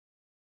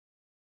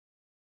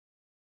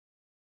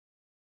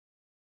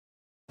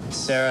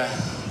Sarah,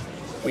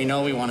 we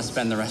know we want to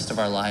spend the rest of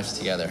our lives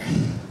together.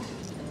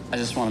 I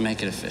just want to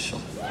make it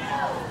official.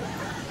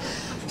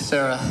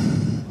 Sarah,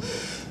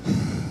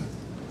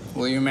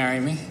 will you marry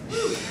me?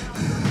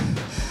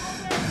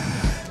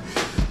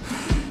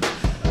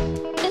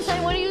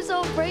 What are you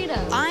so afraid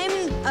of? I'm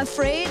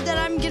afraid that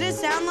I'm gonna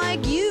sound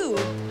like you,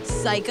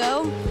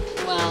 psycho.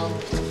 Well,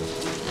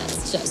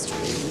 that's just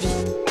rude.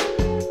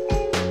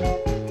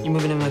 You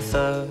moving in with,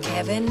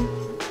 Kevin?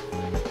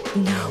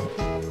 No,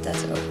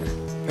 that's over.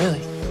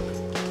 Really?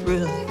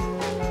 Really?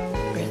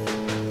 Really.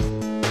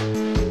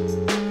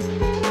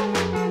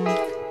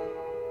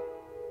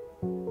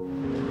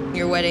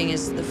 Your wedding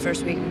is the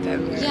first week in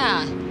February.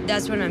 Yeah.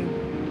 That's when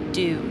I'm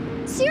due.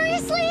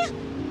 Seriously?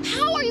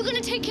 How are you going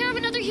to take care of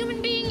another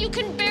human being? You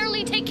can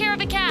barely take care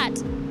of a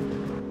cat.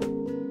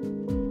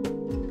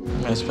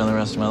 I'm gonna spend the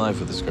rest of my life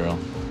with this girl.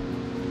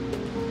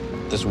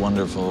 This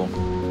wonderful,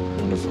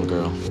 wonderful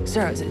girl.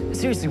 Sarah,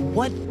 seriously,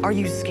 what are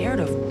you scared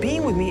of?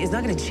 Being with me is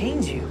not gonna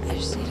change you. I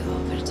just need a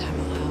little bit of time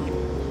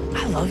alone.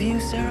 I love you,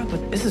 Sarah,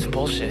 but this is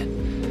bullshit.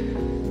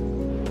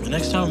 The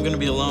next time I'm gonna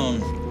be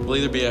alone will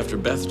either be after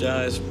Beth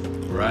dies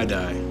or I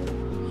die.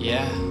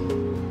 Yeah.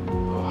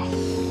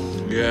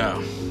 Yeah.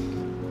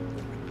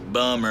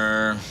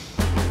 Bummer.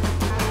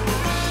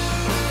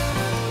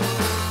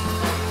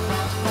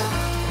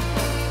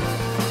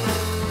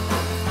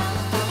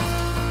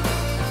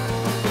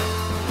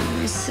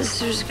 My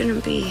sister's gonna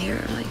be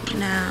here, like,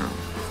 now.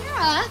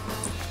 Sarah? Oh,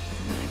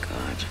 my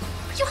God.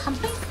 Are you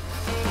humping?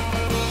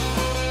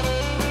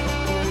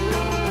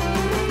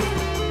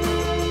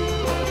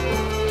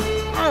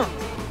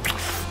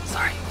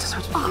 Sorry, just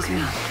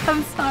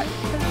I'm sorry.